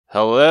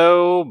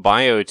Hello,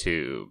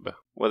 BioTube.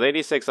 With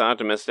 86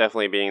 Optimus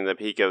definitely being the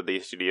peak of the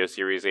Studio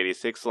Series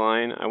 86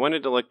 line, I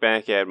wanted to look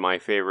back at my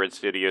favorite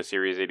Studio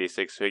Series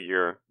 86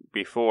 figure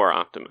before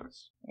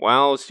Optimus.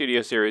 While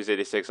Studio Series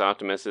 86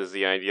 Optimus is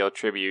the ideal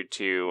tribute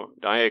to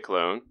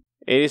Diaclone,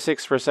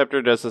 86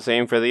 Perceptor does the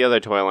same for the other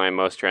toy line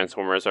most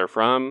Transformers are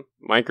from,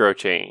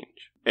 Microchange,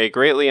 a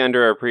greatly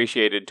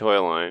underappreciated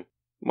toy line.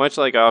 Much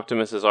like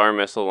Optimus's arm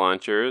missile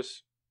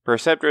launchers,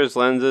 Perceptor's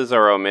lenses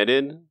are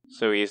omitted,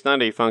 so he's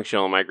not a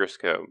functional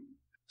microscope,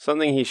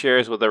 something he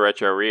shares with the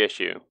retro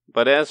reissue.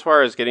 But as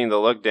far as getting the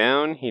look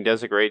down, he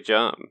does a great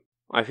job.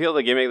 I feel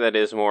the gimmick that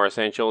is more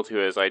essential to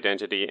his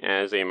identity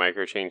as a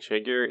microchange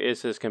figure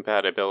is his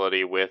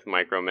compatibility with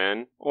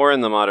Microman, or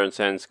in the modern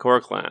sense, Core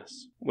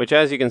Class, which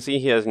as you can see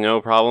he has no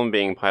problem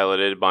being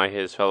piloted by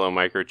his fellow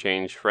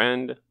microchange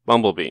friend,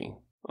 Bumblebee.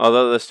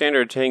 Although the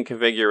standard tank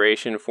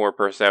configuration for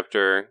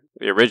Perceptor,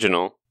 the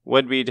original,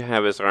 would be to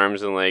have his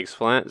arms and legs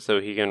flat so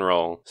he can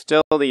roll.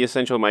 Still, the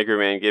essential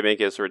Microman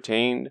gimmick is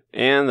retained,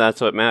 and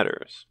that's what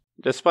matters.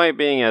 Despite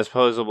being as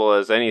posable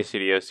as any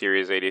Studio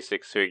Series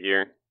 86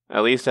 figure,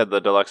 at least at the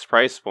deluxe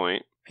price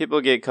point,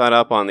 people get caught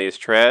up on these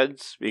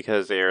treads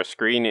because they are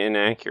screen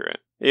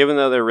inaccurate, even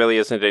though there really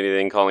isn't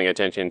anything calling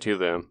attention to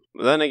them.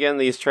 But then again,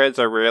 these treads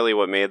are rarely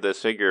what made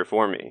this figure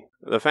for me.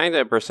 The fact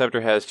that Perceptor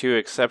has two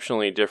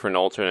exceptionally different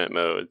alternate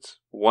modes,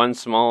 one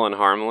small and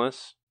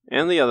harmless,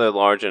 and the other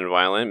large and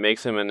violent,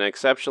 makes him an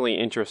exceptionally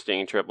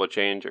interesting triple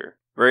changer.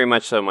 Very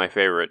much so my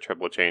favorite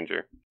triple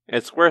changer.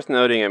 It's worth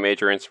noting a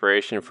major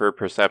inspiration for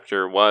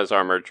Perceptor was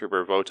Armored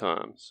Trooper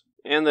Votoms,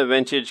 and the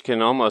vintage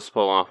can almost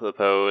pull off the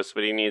pose,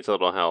 but he needs a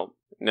little help.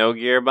 No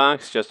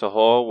gearbox, just a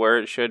hole where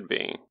it should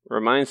be.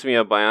 Reminds me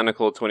of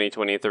Bionicle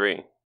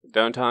 2023.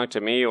 Don't talk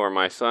to me or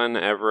my son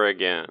ever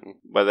again.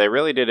 But they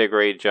really did a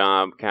great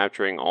job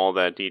capturing all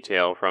that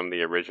detail from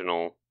the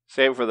original.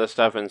 Save for the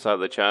stuff inside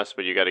the chest,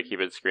 but you gotta keep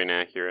it screen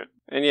accurate.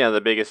 And yeah,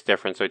 the biggest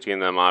difference between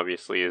them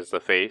obviously is the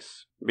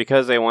face,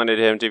 because they wanted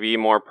him to be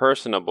more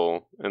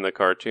personable in the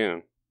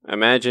cartoon.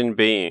 Imagine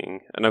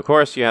being, and of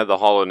course you have the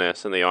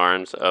hollowness in the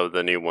arms of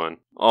the new one.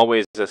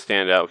 Always a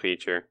standout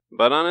feature.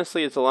 But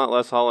honestly, it's a lot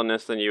less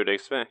hollowness than you would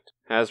expect.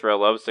 Hasbro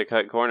loves to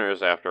cut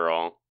corners after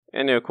all.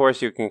 And of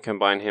course you can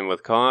combine him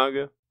with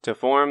Cog to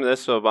form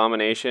this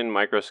abomination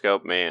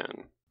Microscope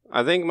Man.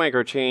 I think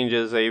Microchange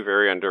is a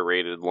very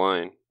underrated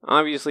line.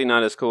 Obviously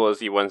not as cool as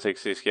the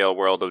 1/60 scale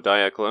world of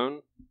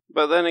Diaclone,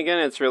 but then again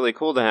it's really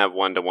cool to have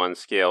 1-to-1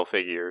 scale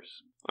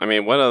figures. I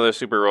mean, what other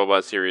Super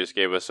Robot series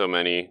gave us so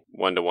many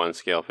 1-to-1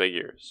 scale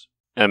figures?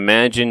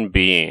 Imagine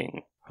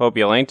being. Hope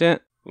you liked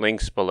it.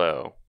 Links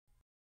below.